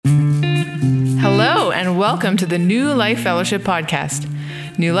welcome to the New Life Fellowship podcast.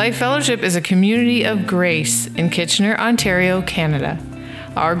 New Life Fellowship is a community of grace in Kitchener, Ontario, Canada.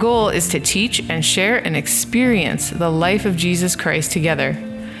 Our goal is to teach and share and experience the life of Jesus Christ together.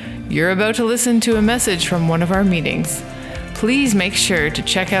 You're about to listen to a message from one of our meetings. Please make sure to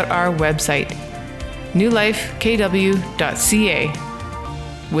check out our website,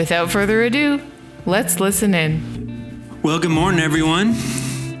 newlifekw.ca. Without further ado, let's listen in. Well, good morning, everyone.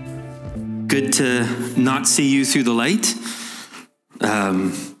 Good to not see you through the light.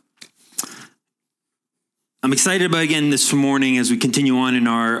 I'm excited about again this morning as we continue on in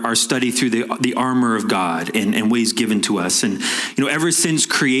our study through the armor of God and ways given to us. And, ever since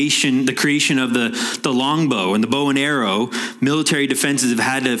the creation of the longbow and the bow and arrow, military defenses have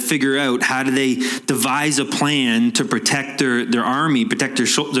had to figure out how do they devise a plan to protect their army, protect their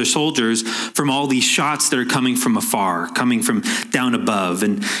soldiers from all these shots that are coming from afar, coming from down above.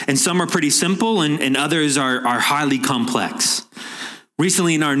 And some are pretty simple and others are highly complex.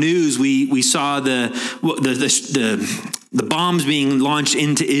 Recently in our news, we saw the bombs being launched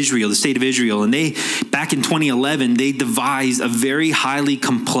into Israel, the state of Israel, and back in 2011, they devised a very highly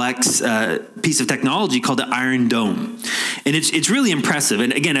complex piece of technology called the Iron Dome, and it's really impressive.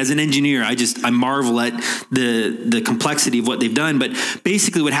 And again, as an engineer, I marvel at the complexity of what they've done. But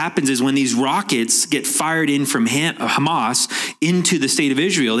basically, what happens is when these rockets get fired in from Hamas into the state of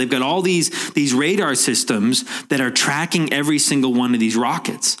Israel, they've got all these radar systems that are tracking every single one of these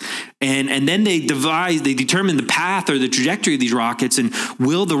rockets. And then they determine the path or the trajectory of these rockets, and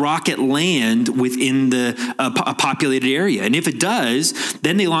will the rocket land within a populated area? And if it does,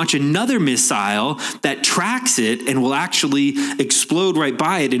 then they launch another missile that tracks it and will actually explode right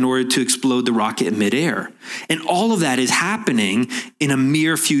by it in order to explode the rocket in midair. And all of that is happening in a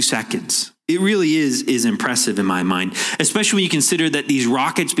mere few seconds. It really is impressive in my mind, especially when you consider that these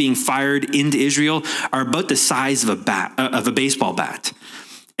rockets being fired into Israel are about the size of a baseball bat.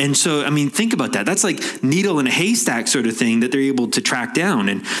 And so, think about that. That's like needle in a haystack sort of thing that they're able to track down.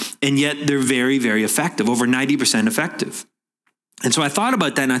 And yet they're very, very effective, over 90% effective. And so I thought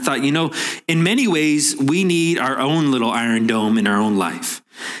about that and I thought, in many ways, we need our own little Iron Dome in our own life.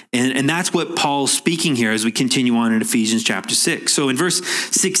 And that's what Paul's speaking here as we continue on in Ephesians chapter 6. So in verse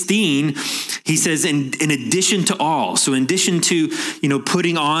 16, he says, in addition to all, so in addition to,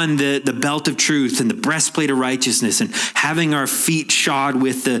 putting on the belt of truth and the breastplate of righteousness and having our feet shod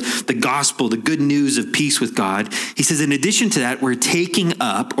with the gospel, the good news of peace with God, he says, in addition to that, we're taking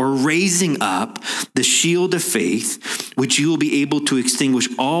up or raising up the shield of faith, which you will be able to extinguish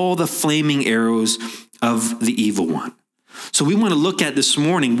all the flaming arrows of the evil one. So we want to look at this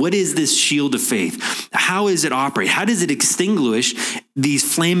morning, what is this shield of faith? How does it operate? How does it extinguish these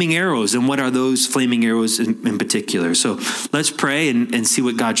flaming arrows? And what are those flaming arrows in particular? So let's pray and see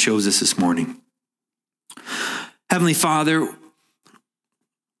what God shows us this morning. Heavenly Father,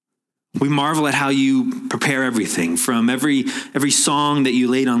 we marvel at how you prepare everything, from every song that you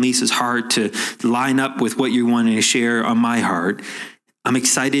laid on Lisa's heart to line up with what you're wanting to share on my heart. I'm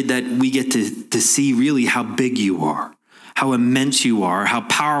excited that we get to see really how big you are, how immense you are, how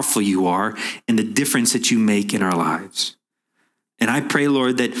powerful you are, and the difference that you make in our lives. And I pray,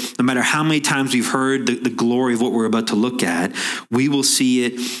 Lord, that no matter how many times we've heard the glory of what we're about to look at, we will see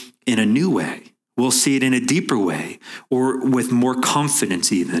it in a new way. We'll see it in a deeper way, or with more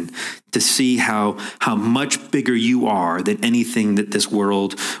confidence even, to see how much bigger you are than anything that this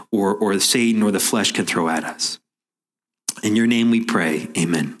world or Satan or the flesh can throw at us. In your name we pray,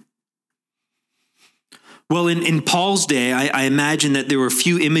 amen. Well, in Paul's day, I imagine that there were a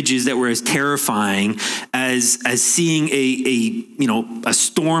few images that were as terrifying as seeing a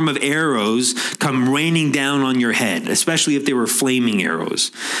storm of arrows come raining down on your head, especially if they were flaming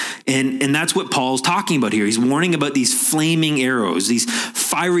arrows. And that's what Paul's talking about here. He's warning about these flaming arrows, these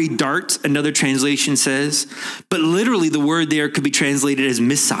fiery darts, another translation says. But literally the word there could be translated as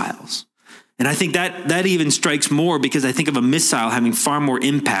missiles. And I think that even strikes more, because I think of a missile having far more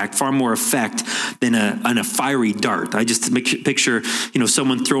impact, far more effect than a fiery dart. I just picture,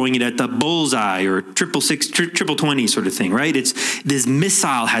 someone throwing it at the bullseye or 666, 20 sort of thing, right? This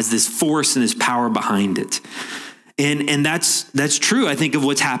missile has this force and this power behind it. And that's true, I think, of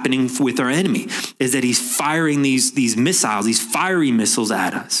what's happening with our enemy, is that he's firing these missiles, these fiery missiles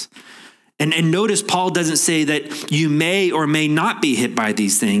at us. And notice Paul doesn't say that you may or may not be hit by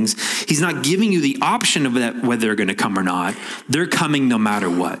these things. He's not giving you the option of that, whether they're going to come or not. They're coming no matter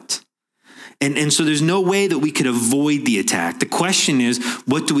what. And so there's no way that we could avoid the attack. The question is,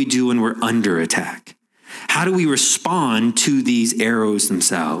 what do we do when we're under attack? How do we respond to these arrows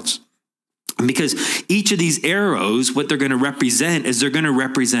themselves? Because each of these arrows, what they're going to represent is they're going to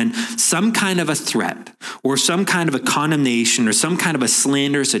represent some kind of a threat or some kind of a condemnation or some kind of a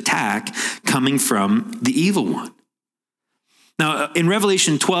slanderous attack coming from the evil one. Now, in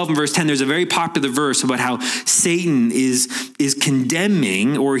Revelation 12 and verse 10, there's a very popular verse about how Satan is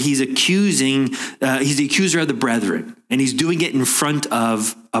condemning, or he's accusing, he's the accuser of the brethren, and he's doing it in front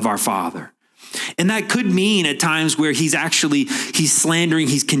of our Father. And that could mean at times where he's slandering,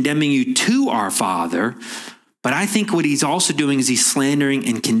 he's condemning you to our Father. But I think what he's also doing is he's slandering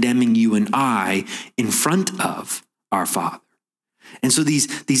and condemning you and I in front of our Father. And so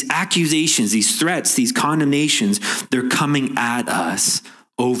these accusations, these threats, these condemnations, they're coming at us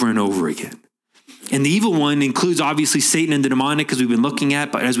over and over again. And the evil one includes obviously Satan and the demonic, as we've been looking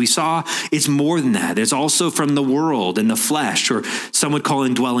at, but as we saw, it's more than that. It's also from the world and the flesh, or some would call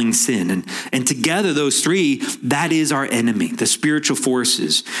indwelling sin. And together, those three, that is our enemy, the spiritual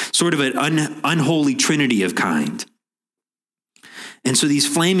forces, sort of an unholy trinity of kind. And so these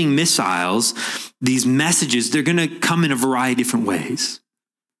flaming missiles, these messages, they're going to come in a variety of different ways.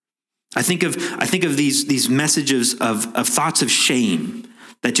 I think of these messages of thoughts of shame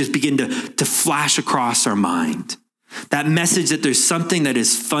that just begin to flash across our mind. That message that there's something that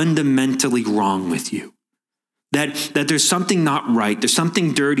is fundamentally wrong with you. That there's something not right. There's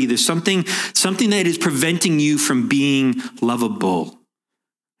something dirty. There's something that is preventing you from being lovable.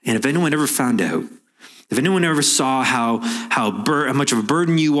 And if anyone ever found out, if anyone ever saw how much of a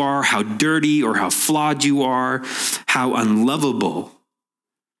burden you are, how dirty or how flawed you are, how unlovable,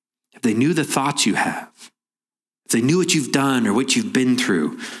 if they knew the thoughts you have, if they knew what you've done or what you've been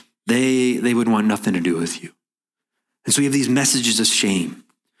through, they would want nothing to do with you. And so we have these messages of shame.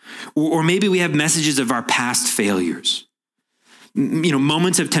 Or maybe we have messages of our past failures.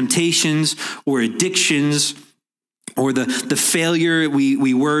 Moments of temptations or addictions, or the failure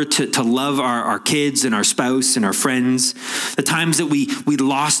we were to love our kids and our spouse and our friends. The times that we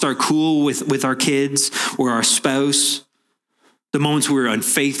lost our cool with our kids or our spouse. The moments we were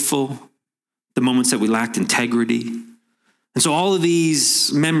unfaithful. The moments that we lacked integrity. And so all of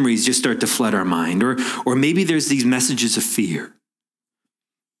these memories just start to flood our mind. Or maybe there's these messages of fear.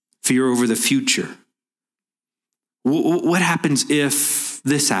 Fear over the future. What happens if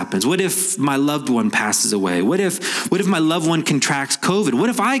this happens? What if my loved one passes away? What if my loved one contracts COVID? What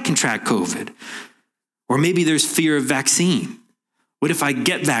if I contract COVID? Or maybe there's fear of vaccine. What if I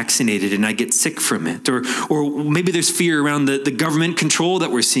get vaccinated and I get sick from it? Or maybe there's fear around the government control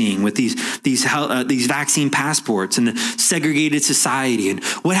that we're seeing with these vaccine passports and the segregated society. And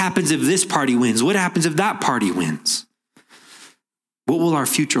what happens if this party wins? What happens if that party wins? What will our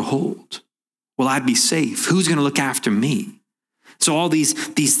future hold? Will I be safe? Who's going to look after me? So all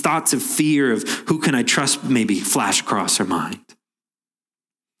these thoughts of fear of who can I trust maybe flash across our mind.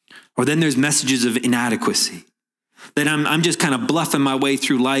 Or then there's messages of inadequacy. That I'm just kind of bluffing my way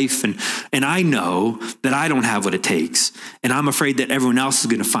through life, and I know that I don't have what it takes, and I'm afraid that everyone else is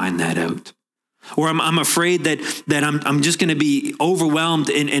going to find that out. Or I'm afraid that I'm just going to be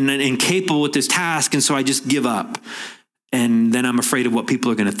overwhelmed and incapable with this task, and so I just give up. And then I'm afraid of what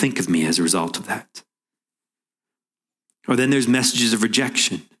people are going to think of me as a result of that. Or then there's messages of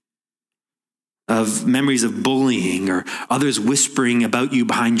rejection, of memories of bullying or others whispering about you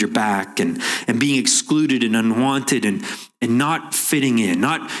behind your back and being excluded and unwanted and not fitting in,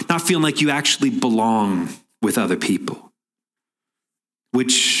 not feeling like you actually belong with other people,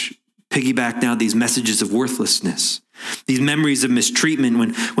 which piggyback now these messages of worthlessness, these memories of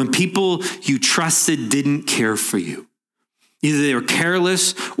mistreatment when people you trusted didn't care for you. Either they were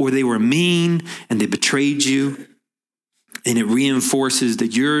careless or they were mean and they betrayed you. And it reinforces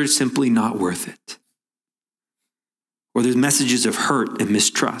that you're simply not worth it. Or there's messages of hurt and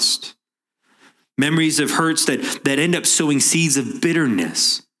mistrust. Memories of hurts that end up sowing seeds of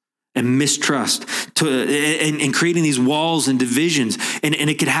bitterness and mistrust and creating these walls and divisions. And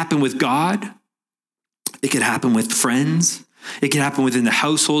it could happen with God. It could happen with friends. It could happen within the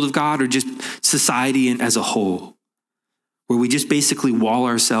household of God or just society as a whole, where we just basically wall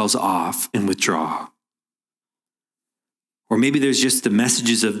ourselves off and withdraw. Or maybe there's just the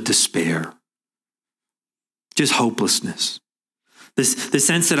messages of despair, just hopelessness. The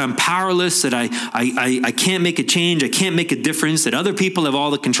sense that I'm powerless, that I can't make a change, I can't make a difference, that other people have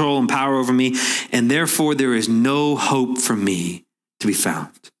all the control and power over me, and therefore there is no hope for me to be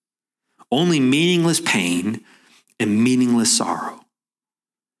found. Only meaningless pain and meaningless sorrow.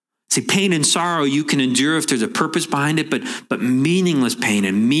 See, pain and sorrow you can endure if there's a purpose behind it, but meaningless pain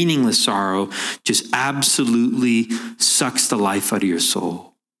and meaningless sorrow just absolutely sucks the life out of your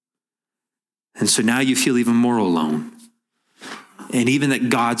soul. And so now you feel even more alone. and even that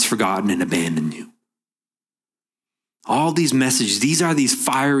God's forgotten and abandoned you. All these messages, these are these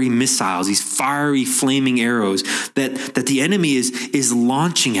fiery missiles, these fiery flaming arrows that the enemy is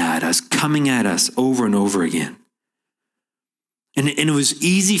launching at us, coming at us over and over again. And it was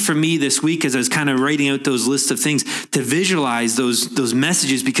easy for me this week as I was kind of writing out those lists of things to visualize those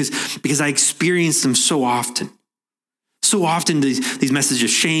messages because I experienced them so often. So often these messages of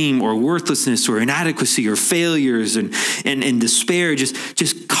shame or worthlessness or inadequacy or failures and despair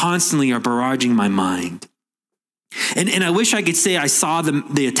just constantly are barraging my mind. And I wish I could say I saw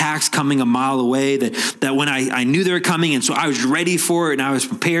the attacks coming a mile away, that when I knew they were coming, and so I was ready for it and I was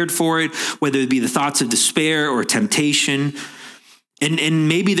prepared for it, whether it be the thoughts of despair or temptation. And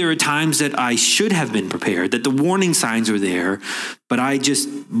maybe there were times that I should have been prepared, that the warning signs were there, but I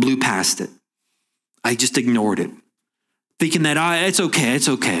just blew past it. I just ignored it, thinking that it's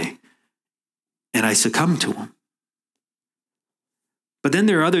okay. And I succumbed to them. But then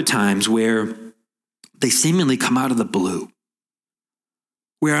there are other times where they seemingly come out of the blue,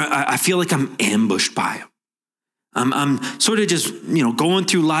 where I feel like I'm ambushed by them. I'm sort of just, going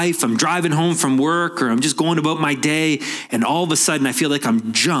through life. I'm driving home from work, or I'm just going about my day. And all of a sudden I feel like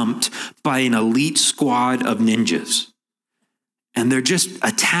I'm jumped by an elite squad of ninjas. And they're just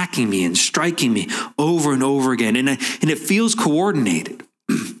attacking me and striking me over and over again. And it feels coordinated.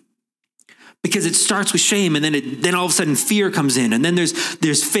 Because it starts with shame, and then all of a sudden fear comes in, and then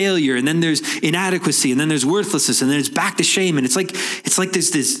there's failure, and then there's inadequacy, and then there's worthlessness, and then it's back to shame. And it's like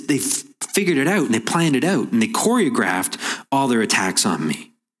this they've figured it out, and they planned it out, and they choreographed all their attacks on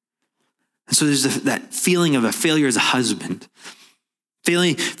me. And so there's that feeling of a failure as a husband,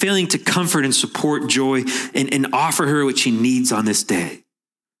 failing to comfort and support Joy and offer her what she needs on this day.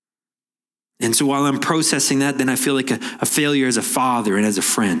 And so while I'm processing that, then I feel like a failure as a father and as a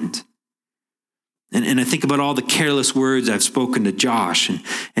friend. And I think about all the careless words I've spoken to Josh,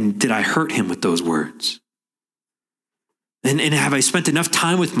 and did I hurt him with those words? And have I spent enough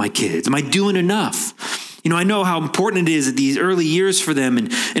time with my kids? Am I doing enough? I know how important it is at these early years for them,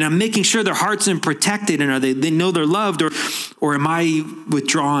 and I'm making sure their hearts are protected, and they know they're loved, or am I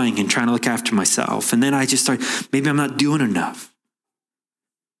withdrawing and trying to look after myself? And then I just start, maybe I'm not doing enough.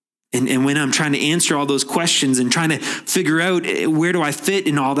 And when I'm trying to answer all those questions and trying to figure out where do I fit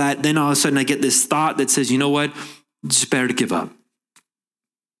in all that, then all of a sudden I get this thought that says, you know what? It's just better to give up.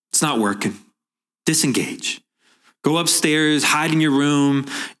 It's not working. Disengage. Go upstairs, hide in your room,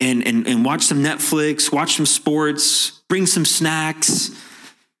 and watch some Netflix, watch some sports, bring some snacks,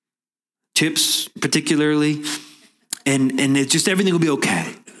 chips particularly, and everything will be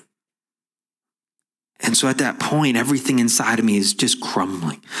okay. And so at that point, everything inside of me is just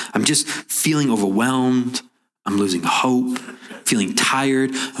crumbling. I'm just feeling overwhelmed. I'm losing hope, feeling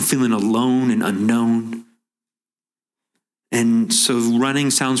tired. I'm feeling alone and unknown. And so running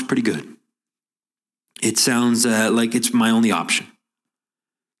sounds pretty good. It sounds like it's my only option.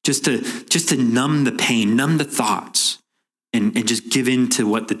 Just to numb the pain, numb the thoughts, and just give in to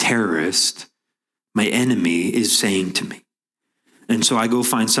what the terrorist, my enemy, is saying to me. And so I go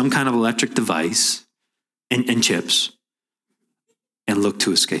find some kind of electric device and chips, and look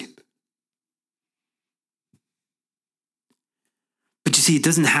to escape. But you see, it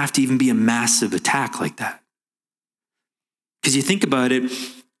doesn't have to even be a massive attack like that. Because you think about it,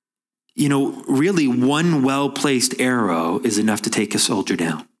 really one well-placed arrow is enough to take a soldier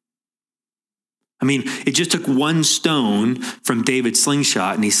down. I mean, it just took one stone from David's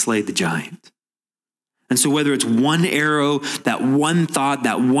slingshot and he slayed the giant. And so whether it's one arrow, that one thought,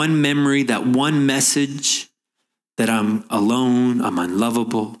 that one memory, that one message that I'm alone, I'm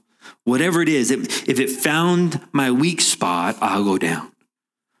unlovable, whatever it is, if it found my weak spot, I'll go down.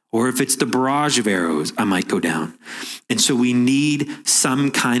 Or if it's the barrage of arrows, I might go down. And so we need some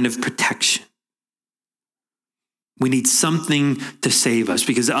kind of protection. We need something to save us,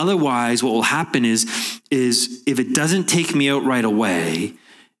 because otherwise what will happen is if it doesn't take me out right away,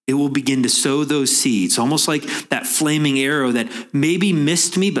 it will begin to sow those seeds, almost like that flaming arrow that maybe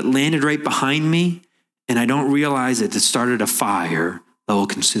missed me but landed right behind me, and I don't realize it started a fire that will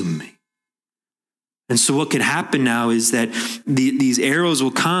consume me. And so what can happen now is that these arrows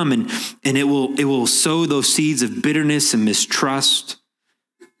will come and it will sow those seeds of bitterness and mistrust.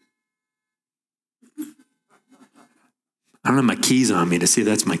 I don't have my keys on me to see if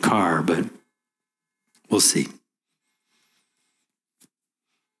that's my car, but we'll see.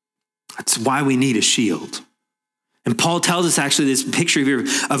 That's why we need a shield. And Paul tells us actually this picture here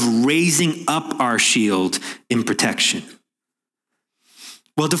of raising up our shield in protection.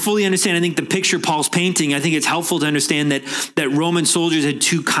 Well, to fully understand, I think the picture Paul's painting, I think it's helpful to understand that Roman soldiers had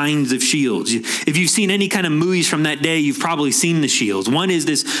two kinds of shields. If you've seen any kind of movies from that day, you've probably seen the shields. One is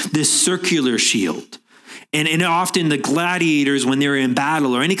this circular shield. And often the gladiators, when they were in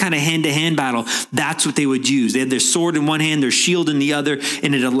battle or any kind of hand-to-hand battle, that's what they would use. They had their sword in one hand, their shield in the other,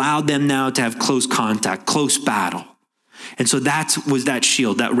 and it allowed them now to have close contact, close battle. And so that was that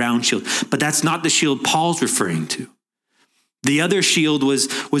shield, that round shield. But that's not the shield Paul's referring to. The other shield was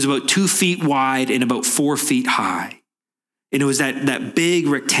about 2 feet wide and about 4 feet high. And it was that big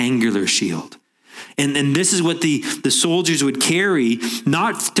rectangular shield. And this is what the soldiers would carry,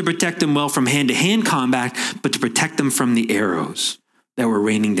 not to protect them well from hand-to-hand combat, but to protect them from the arrows that were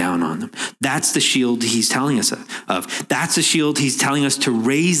raining down on them. That's the shield he's telling us of. That's the shield he's telling us to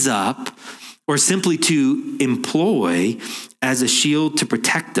raise up or simply to employ as a shield to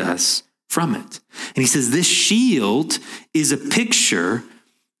protect us from it. And he says this shield is a picture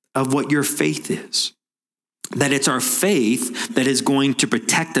of what your faith is. That it's our faith that is going to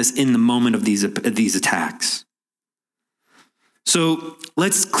protect us in the moment of these attacks. So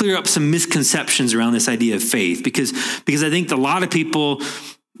let's clear up some misconceptions around this idea of faith, because I think a lot of people,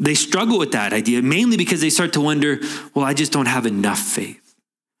 they struggle with that idea, mainly because they start to wonder, well, I just don't have enough faith.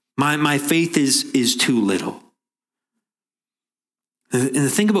 My faith is too little. And the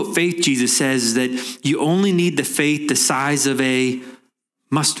thing about faith, Jesus says, is that you only need the faith the size of a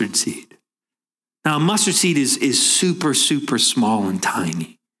mustard seed. Now, a mustard seed is super, super small and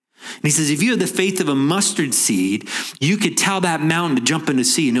tiny. And he says, if you have the faith of a mustard seed, you could tell that mountain to jump in the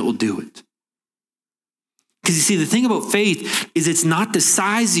sea and it will do it. Because you see, the thing about faith is it's not the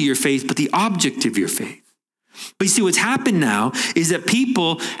size of your faith, but the object of your faith. But you see, what's happened now is that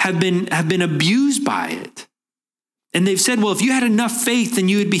people have been abused by it. And they've said, well, if you had enough faith, then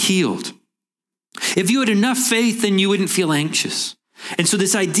you would be healed. If you had enough faith, then you wouldn't feel anxious. And so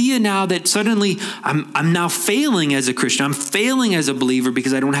this idea now that suddenly I'm now failing as a Christian, I'm failing as a believer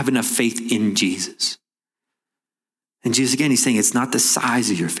because I don't have enough faith in Jesus. And Jesus, again, he's saying it's not the size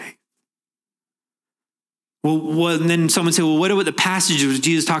of your faith. Well, and then someone say, well, what about the passage where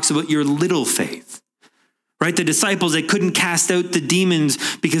Jesus talks about your little faith? Right? The disciples, they couldn't cast out the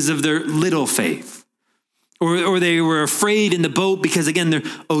demons because of their little faith. Or they were afraid in the boat because, again,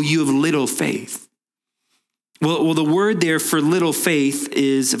 you have little faith. Well, the word there for little faith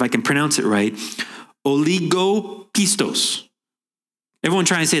is, if I can pronounce it right, oligopistos. Everyone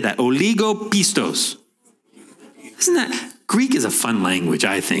try and say that. Oligopistos. Isn't that? Greek is a fun language,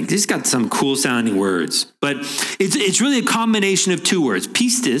 I think. It's got some cool sounding words. But it's really a combination of two words.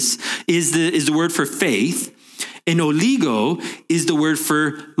 Pistis is the word for faith, and oligo is the word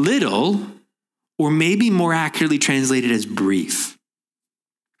for little, or maybe more accurately translated as brief.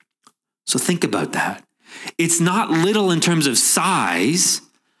 So think about that. It's not little in terms of size,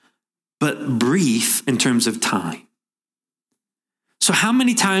 but brief in terms of time. So how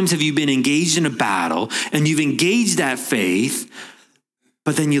many times have you been engaged in a battle and you've engaged that faith,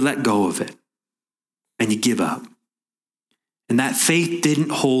 but then you let go of it and you give up? And that faith didn't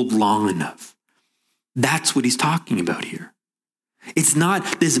hold long enough. That's what he's talking about here. It's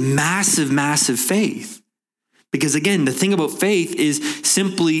not this massive, massive faith. Because again, the thing about faith is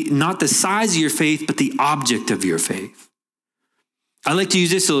simply not the size of your faith, but the object of your faith. I like to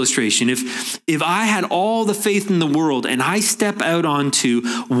use this illustration. If I had all the faith in the world and I step out onto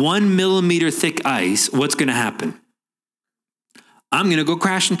 1 millimeter thick ice, what's going to happen? I'm going to go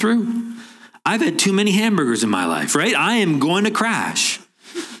crashing through. I've had too many hamburgers in my life, right? I am going to crash.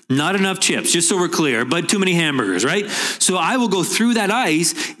 Not enough chips, just so we're clear, but too many hamburgers, right? So I will go through that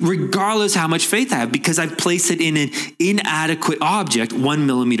ice regardless how much faith I have because I've placed it in an inadequate object, 1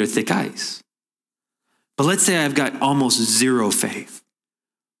 millimeter thick ice. But let's say I've got almost zero faith.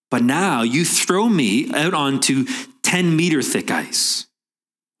 But now you throw me out onto 10 meter thick ice.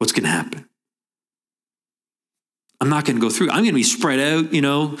 What's going to happen? I'm not going to go through. I'm going to be spread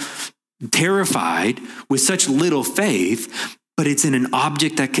out, terrified with such little faith, but it's in an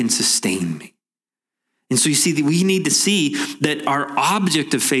object that can sustain me. And so you see that we need to see that our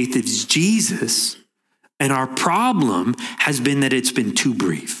object of faith is Jesus, and our problem has been that it's been too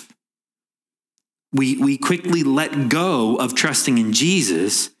brief. We quickly let go of trusting in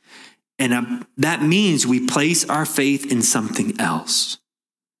Jesus, and that means we place our faith in something else.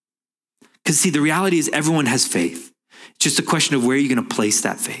 Because see, the reality is everyone has faith. It's just a question of where you're going to place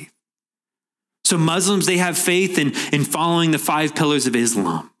that faith. So Muslims, they have faith in following the 5 pillars of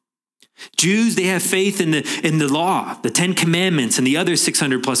Islam. Jews, they have faith in the law, the 10 commandments and the other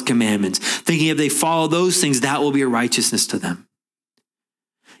 600 plus commandments, thinking if they follow those things, that will be a righteousness to them.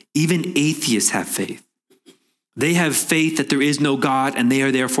 Even atheists have faith. They have faith that there is no God and they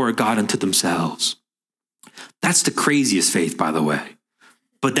are therefore a God unto themselves. That's the craziest faith, by the way,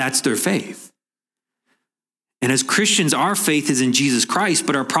 but that's their faith. And as Christians, our faith is in Jesus Christ,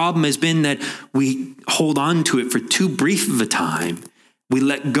 but our problem has been that we hold on to it for too brief of a time. We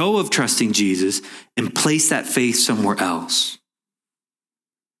let go of trusting Jesus and place that faith somewhere else.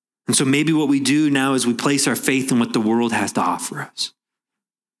 And so maybe what we do now is we place our faith in what the world has to offer us.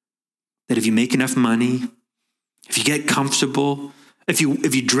 That if you make enough money, if you get comfortable, if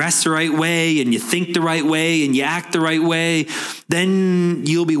you dress the right way and you think the right way and you act the right way, then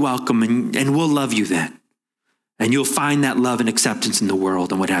you'll be welcome and we'll love you then. And you'll find that love and acceptance in the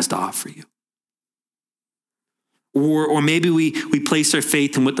world and what it has to offer you. Or maybe we place our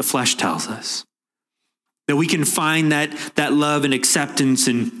faith in what the flesh tells us. That we can find that love and acceptance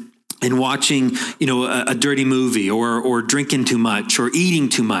in watching, a dirty movie or drinking too much or eating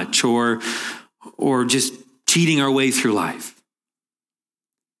too much or just cheating our way through life.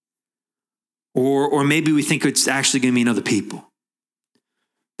 Or maybe we think it's actually going to mean other people.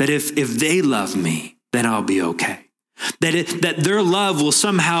 That if they love me, then I'll be okay. That their love will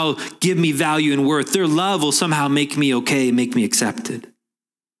somehow give me value and worth. Their love will somehow make me okay, make me accepted.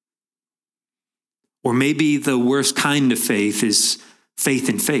 Or maybe the worst kind of faith is faith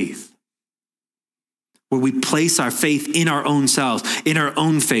in faith, where we place our faith in our own selves, in our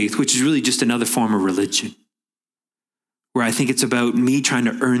own faith, which is really just another form of religion, where I think it's about me trying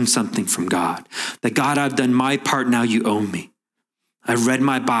to earn something from God. That God, I've done my part, now you owe me. I've read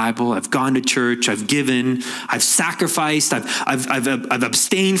my Bible, I've gone to church, I've given, I've sacrificed, I've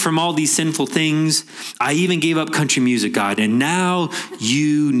abstained from all these sinful things. I even gave up country music, God, and now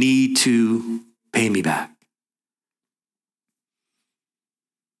you need to pay me back.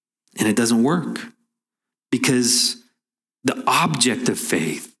 And it doesn't work because the object of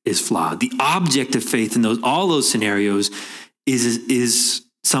faith is flawed. The object of faith in all those scenarios is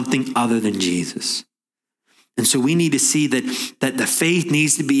something other than Jesus. And so we need to see that the faith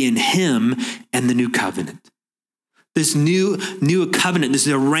needs to be in him and the new covenant. This new covenant, this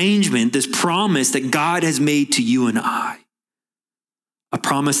arrangement, this promise that God has made to you and I. A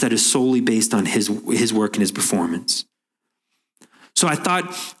promise that is solely based on his work and his performance. So I thought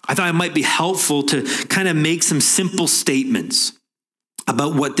it might be helpful to kind of make some simple statements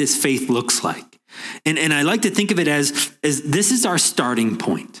about what this faith looks like. And I like to think of it as this is our starting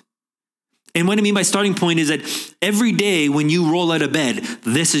point. And what I mean by starting point is that every day when you roll out of bed,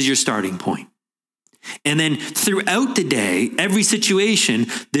 this is your starting point. And then throughout the day, every situation,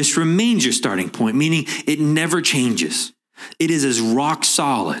 this remains your starting point, meaning it never changes. It is as rock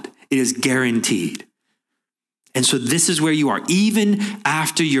solid. It is guaranteed. And so this is where you are, even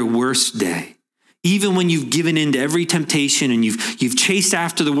after your worst day. Even when you've given in to every temptation and you've chased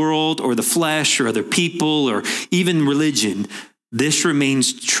after the world or the flesh or other people or even religion, this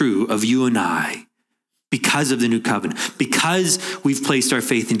remains true of you and I because of the new covenant, because we've placed our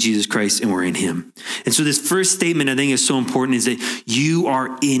faith in Jesus Christ and we're in him. And so this first statement I think is so important is that you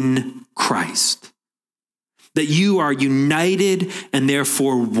are in Christ, that you are united and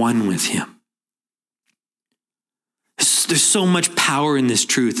therefore one with him. There's so much power in this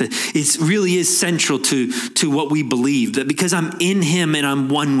truth. It really is central to what we believe, that because I'm in him and I'm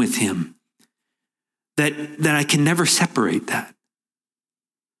one with him, that I can never separate that.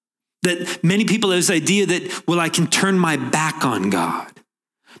 That many people have this idea that, well, I can turn my back on God.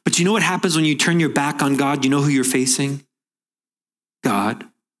 But you know what happens when you turn your back on God? You know who you're facing? God.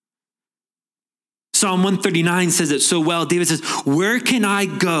 Psalm 139 says it so well. David says, where can I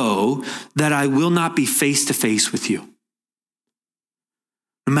go that I will not be face to face with you?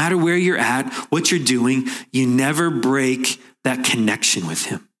 No matter where you're at, what you're doing, you never break that connection with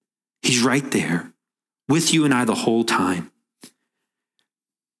him. He's right there with you and I the whole time.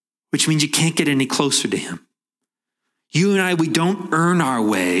 Which means you can't get any closer to him. You and I, we don't earn our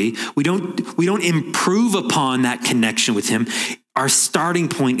way. We don't improve upon that connection with him. Our starting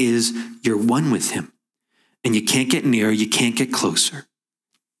point is you're one with him. And you can't get nearer, you can't get closer.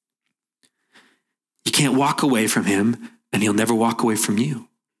 You can't walk away from him, and he'll never walk away from you.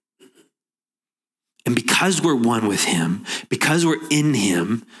 And because we're one with him, because we're in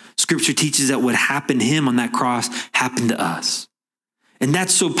him, Scripture teaches that what happened to him on that cross happened to us. And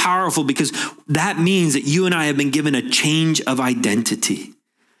that's so powerful because that means that you and I have been given a change of identity.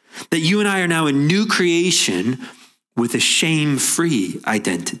 That you and I are now a new creation with a shame-free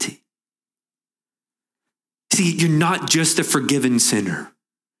identity. See, you're not just a forgiven sinner.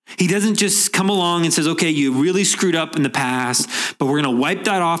 He doesn't just come along and says, okay, you really screwed up in the past, but we're going to wipe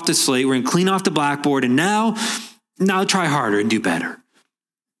that off the slate. We're going to clean off the blackboard. And now try harder and do better.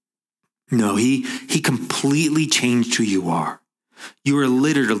 No, he completely changed who you are. You are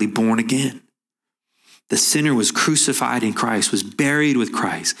literally born again. The sinner was crucified in Christ, was buried with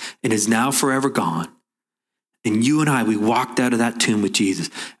Christ, and is now forever gone. And you and I, we walked out of that tomb with Jesus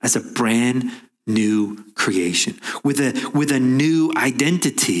as a brand new creation, with a new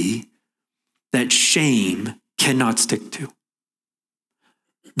identity that shame cannot stick to.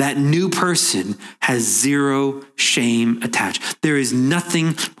 That new person has zero shame attached. There is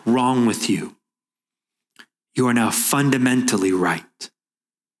nothing wrong with you. You are now fundamentally right,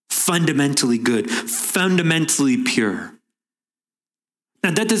 fundamentally good, fundamentally pure.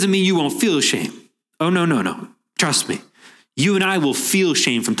 Now, that doesn't mean you won't feel shame. Oh, no. Trust me. You and I will feel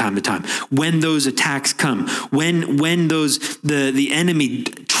shame from time to time when those attacks come, when the enemy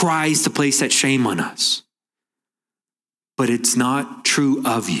tries to place that shame on us. But it's not true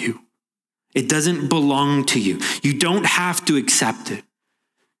of you. It doesn't belong to you. You don't have to accept it.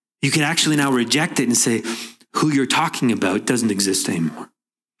 You can actually now reject it and say, who you're talking about doesn't exist anymore.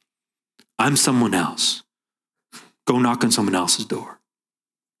 I'm someone else. Go knock on someone else's door.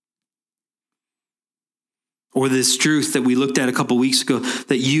 Or this truth that we looked at a couple weeks ago,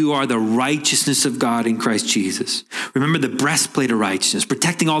 that you are the righteousness of God in Christ Jesus. Remember the breastplate of righteousness,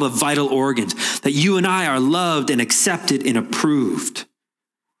 protecting all the vital organs, that you and I are loved and accepted and approved.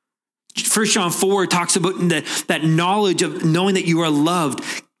 1 John 4 talks about that knowledge of knowing that you are loved,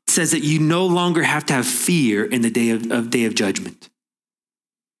 says that you no longer have to have fear in the day of judgment.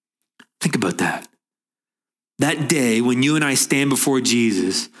 Think about that. That day when you and I stand before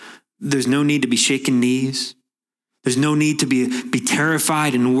Jesus, there's no need to be shaking knees. There's no need to be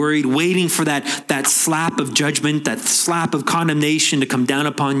terrified and worried, waiting for that slap of judgment, that slap of condemnation to come down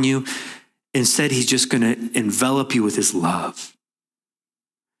upon you. Instead, he's just going to envelop you with his love.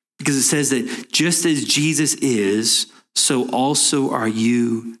 Because it says that just as Jesus is, so also are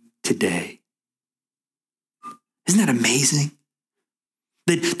you today. Isn't that amazing?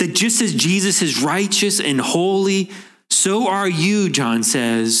 That just as Jesus is righteous and holy, so are you, John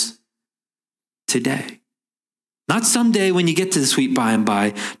says, today. Not someday when you get to the sweet by and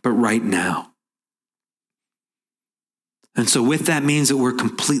by, but right now. And so with that means that we're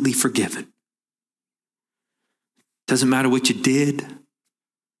completely forgiven. Doesn't matter what you did.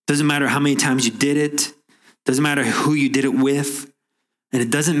 Doesn't matter how many times you did it. Doesn't matter who you did it with. And it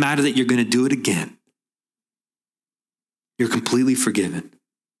doesn't matter that you're going to do it again. You're completely forgiven.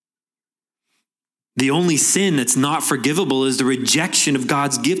 The only sin that's not forgivable is the rejection of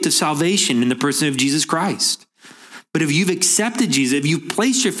God's gift of salvation in the person of Jesus Christ. But if you've accepted Jesus, if you've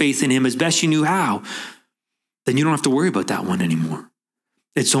placed your faith in him as best you knew how, then you don't have to worry about that one anymore.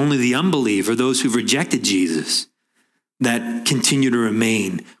 It's only the unbeliever, those who've rejected Jesus, that continue to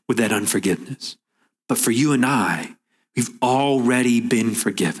remain with that unforgiveness. But for you and I, we've already been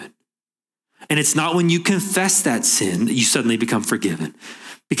forgiven. And it's not when you confess that sin that you suddenly become forgiven.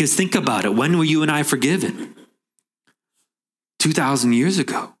 Because think about it. When were you and I forgiven? 2,000 years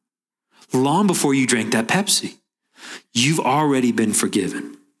ago. Long before you drank that Pepsi. You've already been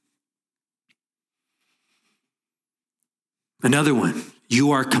forgiven. Another one.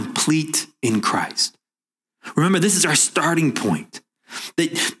 You are complete in Christ. Remember, this is our starting point.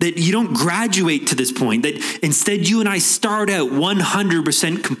 That you don't graduate to this point. That instead you and I start out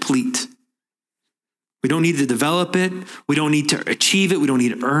 100% complete. We don't need to develop it. We don't need to achieve it. We don't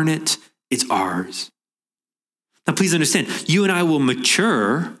need to earn it. It's ours. Now, please understand, you and I will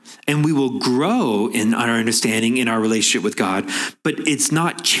mature and we will grow in our understanding, in our relationship with God, but it's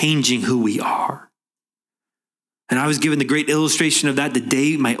not changing who we are. And I was given the great illustration of that the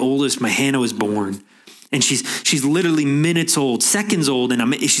day my oldest, my Hannah, was born. And she's literally minutes old, seconds old,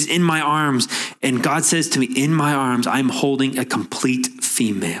 and she's in my arms. And God says to me, in my arms, I'm holding a complete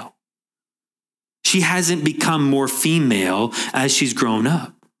female. She hasn't become more female as she's grown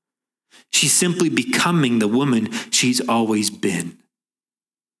up. She's simply becoming the woman she's always been.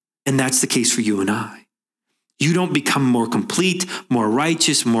 And that's the case for you and I. You don't become more complete, more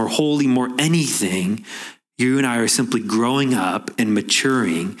righteous, more holy, more anything. You and I are simply growing up and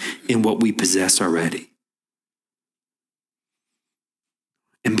maturing in what we possess already.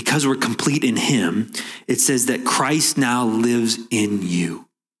 And because we're complete in him, it says that Christ now lives in you.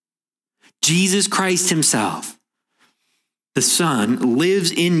 Jesus Christ himself, the Son,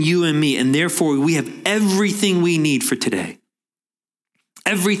 lives in you and me, and therefore we have everything we need for today.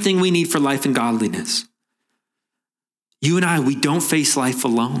 Everything we need for life and godliness. You and I, we don't face life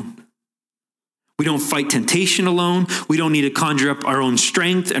alone. We don't fight temptation alone. We don't need to conjure up our own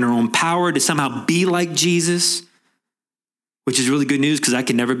strength and our own power to somehow be like Jesus, which is really good news because I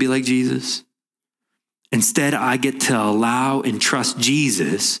can never be like Jesus. Instead, I get to allow and trust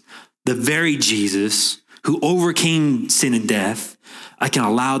Jesus, the very Jesus who overcame sin and death, I can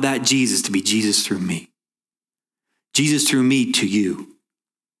allow that Jesus to be Jesus through me. Jesus through me to you.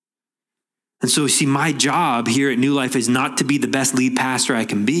 And so, see, my job here at New Life is not to be the best lead pastor I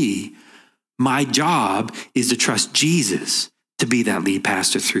can be. My job is to trust Jesus to be that lead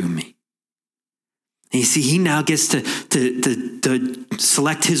pastor through me. And you see, he now gets to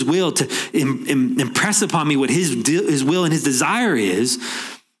select his will, to impress upon me what his will and his desire is.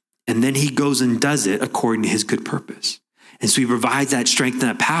 And then he goes and does it according to his good purpose. And so he provides that strength and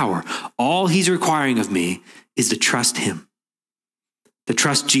that power. All he's requiring of me is to trust him, to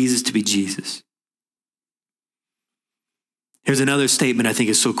trust Jesus to be Jesus. Here's another statement I think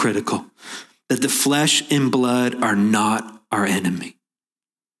is so critical, that the flesh and blood are not our enemy.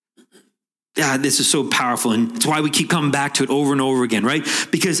 Yeah, this is so powerful. And it's why we keep coming back to it over and over again, right?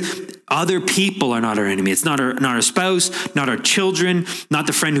 Because other people are not our enemy. It's not our spouse, not our children, not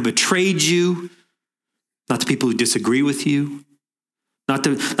the friend who betrayed you, not the people who disagree with you, not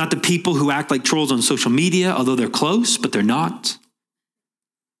the people who act like trolls on social media, although they're close, but they're not.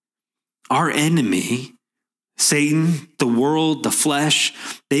 Our enemy, Satan, the world, the flesh,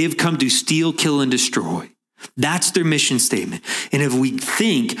 they have come to steal, kill, and destroy. That's their mission statement. And if we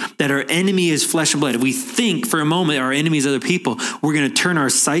think that our enemy is flesh and blood, if we think for a moment our enemy is other people, we're going to turn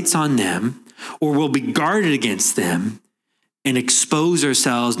our sights on them, or we'll be guarded against them and expose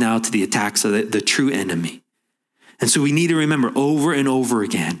ourselves now to the attacks of the true enemy. And so we need to remember over and over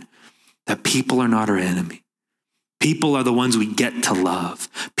again that people are not our enemy. People are the ones we get to love.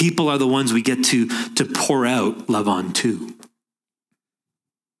 People are the ones we get to pour out love on too.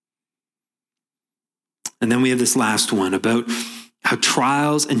 And then we have this last one about how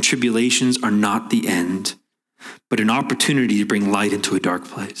trials and tribulations are not the end, but an opportunity to bring light into a dark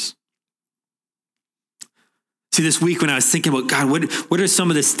place. See, this week when I was thinking about, God, what are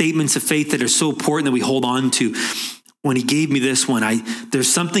some of the statements of faith that are so important that we hold on to? When he gave me this one,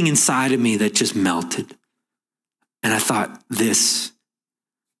 there's something inside of me that just melted. And I thought, this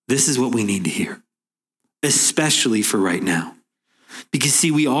is what we need to hear, especially for right now. Because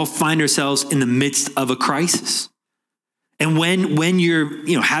see, we all find ourselves in the midst of a crisis. And when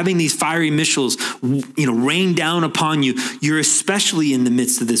you're, having these fiery missiles, rain down upon you, you're especially in the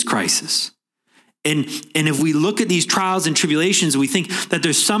midst of this crisis. And if we look at these trials and tribulations, we think that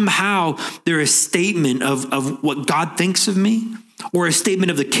they're a statement of what God thinks of me, or a statement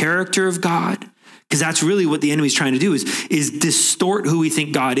of the character of God. Because that's really what the enemy's trying to do is distort who we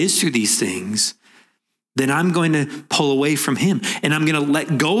think God is through these things. Then I'm going to pull away from him, and I'm going to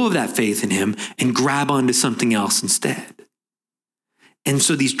let go of that faith in him and grab onto something else instead. And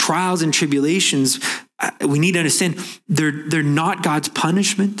so these trials and tribulations, we need to understand they're not God's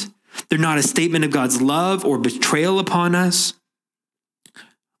punishment. They're not a statement of God's love or betrayal upon us.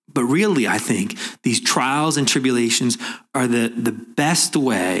 But really, I think these trials and tribulations are the best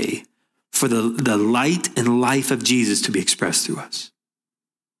way for the light and life of Jesus to be expressed through us.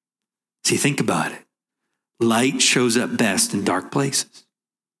 See, think about it. Light shows up best in dark places.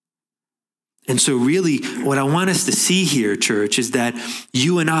 And so really what I want us to see here, church, is that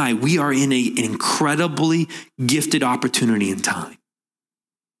you and I, we are in an incredibly gifted opportunity in time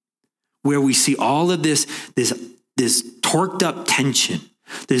where we see all of this torqued up tension,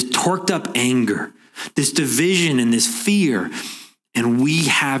 this torqued up anger, this division and this fear. And we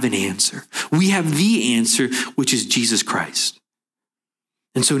have an answer. We have the answer, which is Jesus Christ.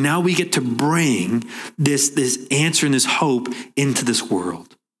 And so now we get to bring this answer and this hope into this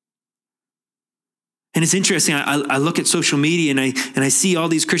world. And it's interesting. I look at social media and I see all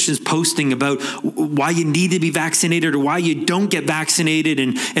these Christians posting about why you need to be vaccinated or why you don't get vaccinated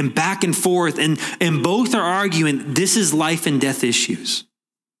and back and forth. And both are arguing this is life and death issues.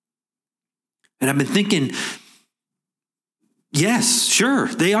 And I've been thinking, yes, sure,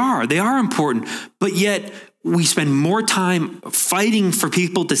 they are. They are important. But yet we spend more time fighting for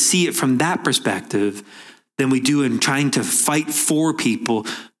people to see it from that perspective than we do in trying to fight for people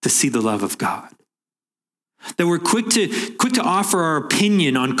to see the love of God. That we're quick to offer our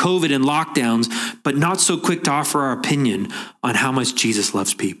opinion on COVID and lockdowns, but not so quick to offer our opinion on how much Jesus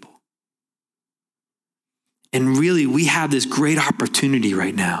loves people. And really, we have this great opportunity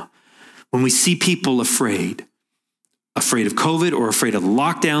right now when we see people afraid of COVID or afraid of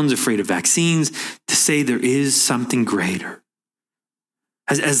lockdowns, afraid of vaccines, to say there is something greater.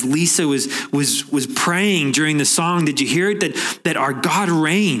 As Lisa was praying during the song, did you hear it? That our God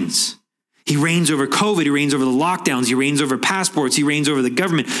reigns. He reigns over COVID. He reigns over the lockdowns. He reigns over passports. He reigns over the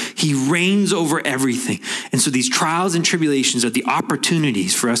government. He reigns over everything. And so these trials and tribulations are the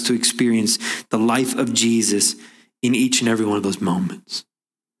opportunities for us to experience the life of Jesus in each and every one of those moments.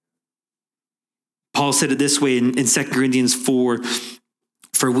 Paul said it this way in 2 Corinthians 4,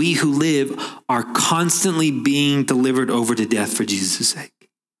 for we who live are constantly being delivered over to death for Jesus' sake.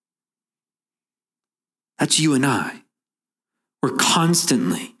 That's you and I. We're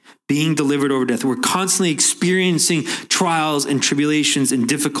constantly being delivered over to death. We're constantly experiencing trials and tribulations and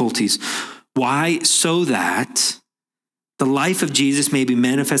difficulties. Why? So that the life of Jesus may be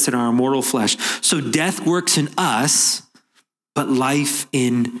manifested in our mortal flesh. So death works in us, but life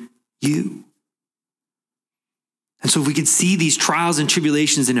in you. And so if we could see these trials and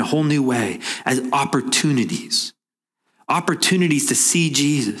tribulations in a whole new way as opportunities to see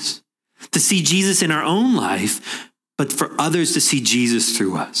Jesus in our own life, but for others to see Jesus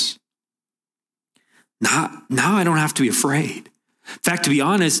through us. Now I don't have to be afraid. In fact, to be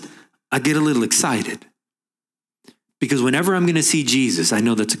honest, I get a little excited because whenever I'm going to see Jesus, I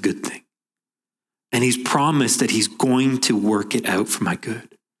know that's a good thing. And he's promised that he's going to work it out for my good.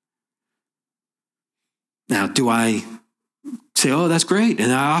 Now, do I say, oh, that's great, and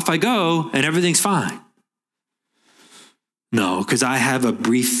off I go, and everything's fine? No, because I have a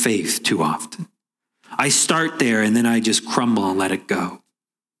brief faith too often. I start there, and then I just crumble and let it go.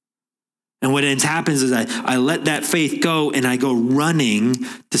 And what happens is I let that faith go, and I go running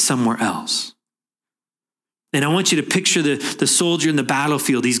to somewhere else. And I want you to picture the soldier in the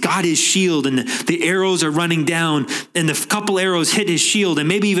battlefield. He's got his shield and the arrows are running down and the couple arrows hit his shield and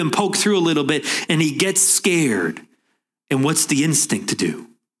maybe even poke through a little bit and he gets scared. And what's the instinct to do?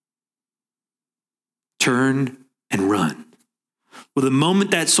 Turn and run. Well, the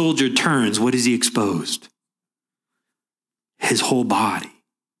moment that soldier turns, what is he exposed? His whole body.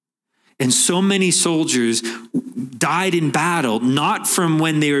 And so many soldiers died in battle, not from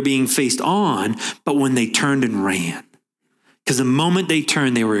when they were being faced on, but when they turned and ran. Because the moment they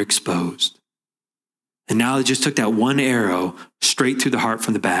turned, they were exposed. And now they just took that one arrow straight through the heart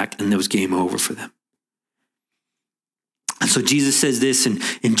from the back, and it was game over for them. And so Jesus says this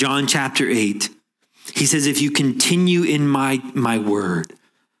in John chapter 8. He says, if you continue in my word.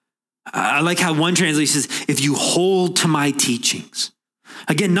 I like how one translation says, if you hold to my teachings.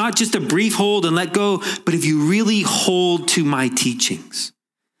 Again, not just a brief hold and let go, but if you really hold to my teachings,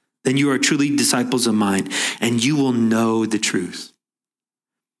 then you are truly disciples of mine, and you will know the truth.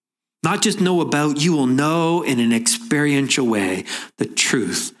 Not just know about, you will know in an experiential way the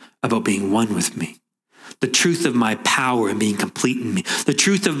truth about being one with me. The truth of my power and being complete in me. The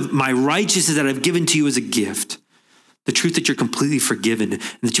truth of my righteousness that I've given to you as a gift. The truth that you're completely forgiven and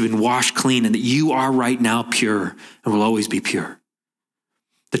that you've been washed clean and that you are right now pure and will always be pure.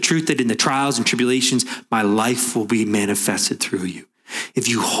 The truth that in the trials and tribulations, my life will be manifested through you. If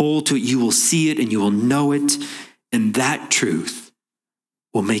you hold to it, you will see it and you will know it. And that truth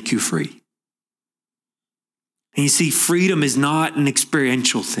will make you free. And you see, freedom is not an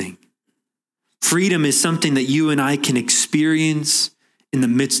experiential thing. Freedom is something that you and I can experience in the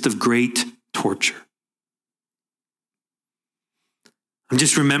midst of great torture. I'm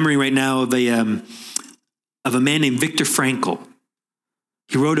just remembering right now of a man named Viktor Frankl.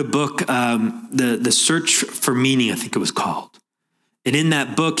 He wrote a book, The Search for Meaning, I think it was called. And in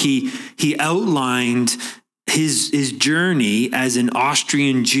that book, he outlined his journey as an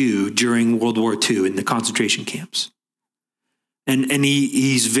Austrian Jew during World War II in the concentration camps. And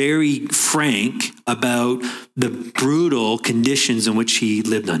he's very frank about the brutal conditions in which he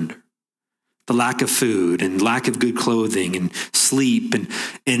lived under. The lack of food and lack of good clothing and sleep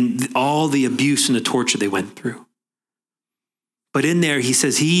and all the abuse and the torture they went through. But in there, he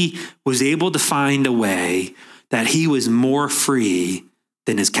says he was able to find a way that he was more free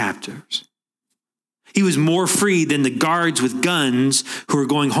than his captors. He was more free than the guards with guns who were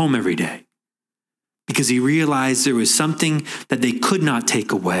going home every day. Because he realized there was something that they could not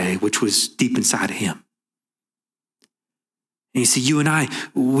take away, which was deep inside of him. And you see, you and I,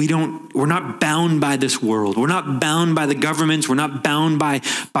 we're not bound by this world. We're not bound by the governments. We're not bound by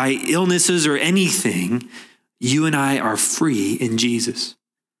illnesses or anything. You and I are free in Jesus.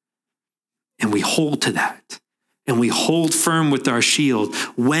 And we hold to that. And we hold firm with our shield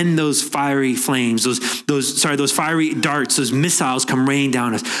when those fiery flames, those fiery darts, those missiles come raining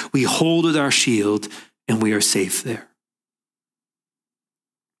down us. We hold with our shield and we are safe there.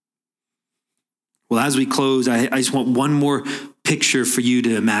 Well, as we close, I just want one more picture for you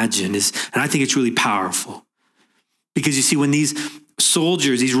to imagine, and I think it's really powerful. Because you see, when these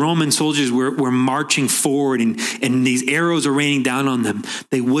Roman soldiers were marching forward and these arrows are raining down on them,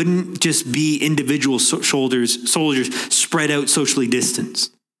 they wouldn't just be individual soldiers spread out socially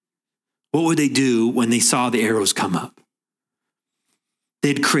distanced. What would they do when they saw the arrows come up?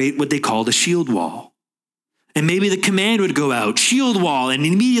 They'd create what they called a shield wall. And maybe the command would go out, shield wall, and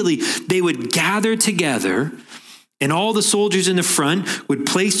immediately they would gather together, and all the soldiers in the front would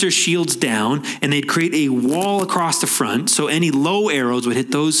place their shields down, and they'd create a wall across the front, so any low arrows would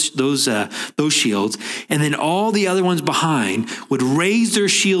hit those shields, and then all the other ones behind would raise their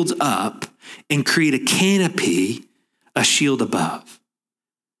shields up and create a canopy, a shield above.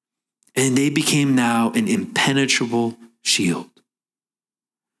 And they became now an impenetrable shield.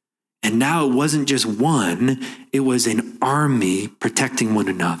 And now it wasn't just one, it was an army protecting one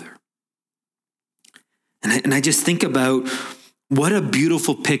another. And I just think about what a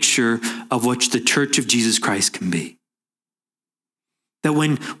beautiful picture of what the Church of Jesus Christ can be. That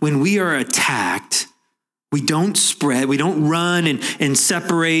when we are attacked, we don't spread, we don't run and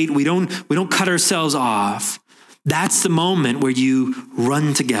separate, we don't cut ourselves off. That's the moment where you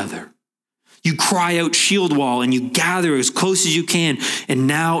run together. You cry out shield wall and you gather as close as you can. And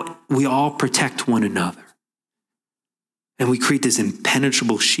now we all protect one another. And we create this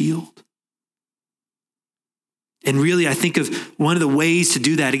impenetrable shield. And really, I think of one of the ways to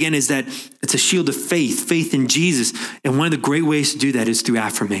do that, again, is that it's a shield of faith in Jesus. And one of the great ways to do that is through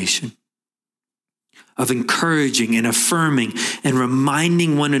affirmation, of encouraging and affirming and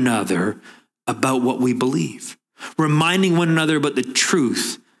reminding one another about what we believe, reminding one another about the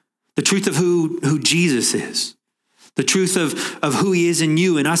truth of who Jesus is, the truth of who he is in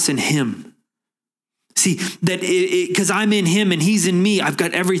you and us in him. See, that because I'm in him and he's in me, I've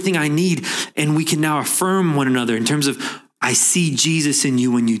got everything I need. And we can now affirm one another in terms of, I see Jesus in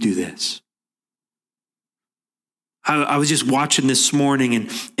you when you do this. I was just watching this morning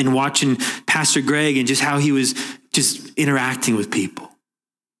and watching Pastor Greg and just how he was just interacting with people.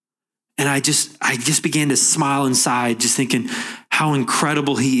 And I just began to smile inside, just thinking how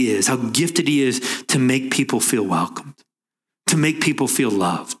incredible he is, how gifted he is to make people feel welcomed, to make people feel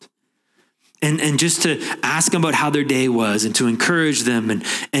loved. And just to ask them about how their day was and to encourage them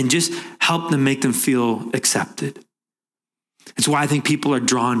and just help them, make them feel accepted. It's why I think people are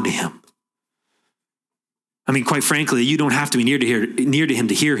drawn to him. I mean, quite frankly, you don't have to be near to him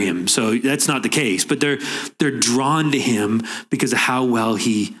to hear him. So that's not the case, but they're drawn to him because of how well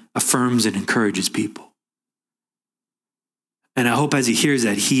he affirms and encourages people. And I hope as he hears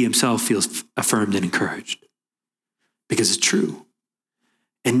that, he himself feels affirmed and encouraged because it's true.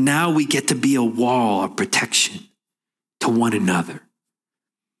 And now we get to be a wall of protection to one another.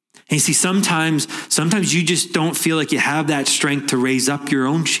 And you see, sometimes you just don't feel like you have that strength to raise up your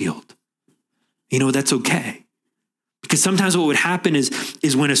own shield. You know, that's okay. Because sometimes what would happen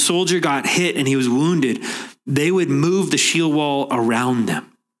is when a soldier got hit and he was wounded, they would move the shield wall around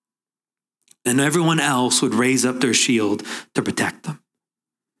them. And everyone else would raise up their shield to protect them.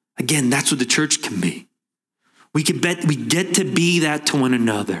 Again, that's what the church can be. We get to be that to one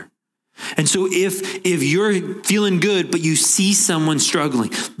another. And so if you're feeling good, but you see someone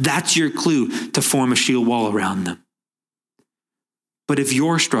struggling, that's your clue to form a shield wall around them. But if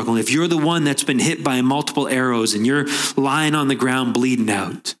you're struggling, if you're the one that's been hit by multiple arrows and you're lying on the ground bleeding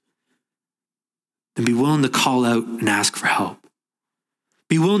out, then be willing to call out and ask for help.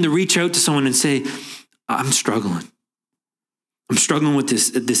 Be willing to reach out to someone and say, I'm struggling. I'm struggling with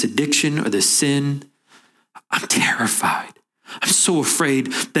this addiction or this sin. I'm terrified. I'm so afraid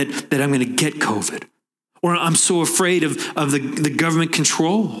that I'm going to get COVID. Or I'm so afraid of the government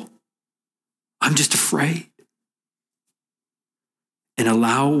control. I'm just afraid. And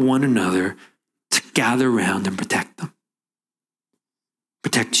allow one another to gather around and protect them.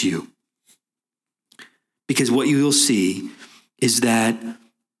 Protect you. Because what you will see is that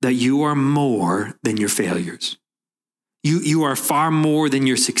you are more than your failures. You are far more than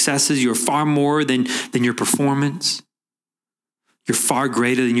your successes. You're far more than your performance. You're far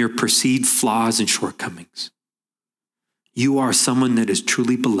greater than your perceived flaws and shortcomings. You are someone that is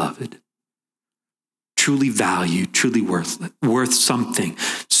truly beloved, truly valued, truly worth something.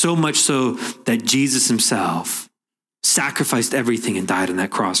 So much so that Jesus himself sacrificed everything and died on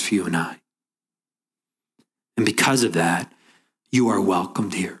that cross for you and I. And because of that, you are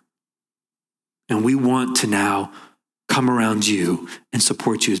welcomed here. And we want to now come around you and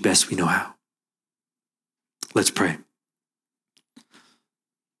support you as best we know how. Let's pray.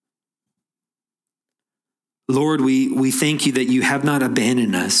 Lord, we thank you that you have not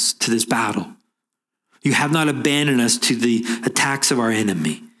abandoned us to this battle. You have not abandoned us to the attacks of our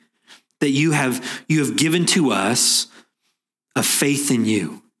enemy. That you have given to us a faith in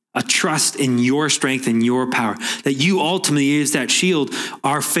you, a trust in your strength and your power. That you ultimately is that shield.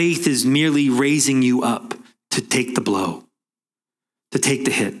 Our faith is merely raising you up to take the blow, to take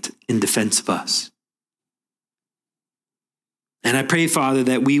the hit in defense of us. And I pray, Father,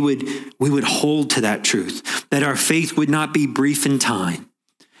 that we would hold to that truth, that our faith would not be brief in time,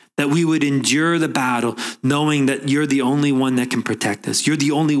 that we would endure the battle knowing that you're the only one that can protect us. You're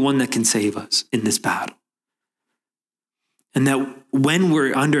the only one that can save us in this battle. And that when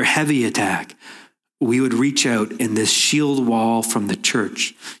we're under heavy attack, we would reach out in this shield wall from the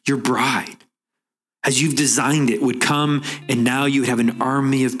church, your bride, as you've designed it, would come, and now you would have an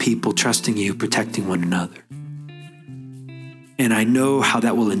army of people trusting you, protecting one another. And I know how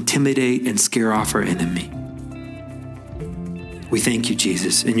that will intimidate and scare off our enemy. We thank you,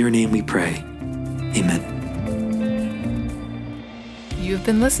 Jesus. In your name we pray. Amen. You've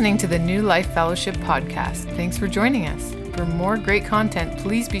been listening to the New Life Fellowship podcast. Thanks for joining us. For more great content,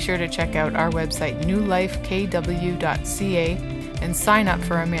 please be sure to check out our website, newlifekw.ca, and sign up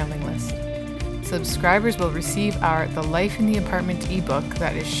for our mailing list. Subscribers will receive our The Life in the Apartment ebook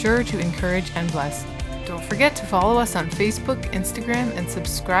that is sure to encourage and bless. Don't forget to follow us on Facebook, Instagram, and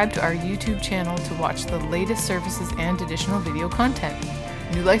subscribe to our YouTube channel to watch the latest services and additional video content.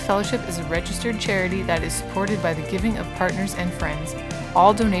 New Life Fellowship is a registered charity that is supported by the giving of partners and friends.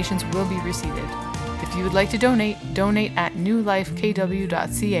 All donations will be received. If you would like to donate at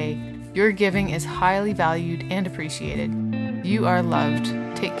newlifekw.ca. Your giving is highly valued and appreciated. You are loved.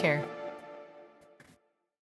 Take care.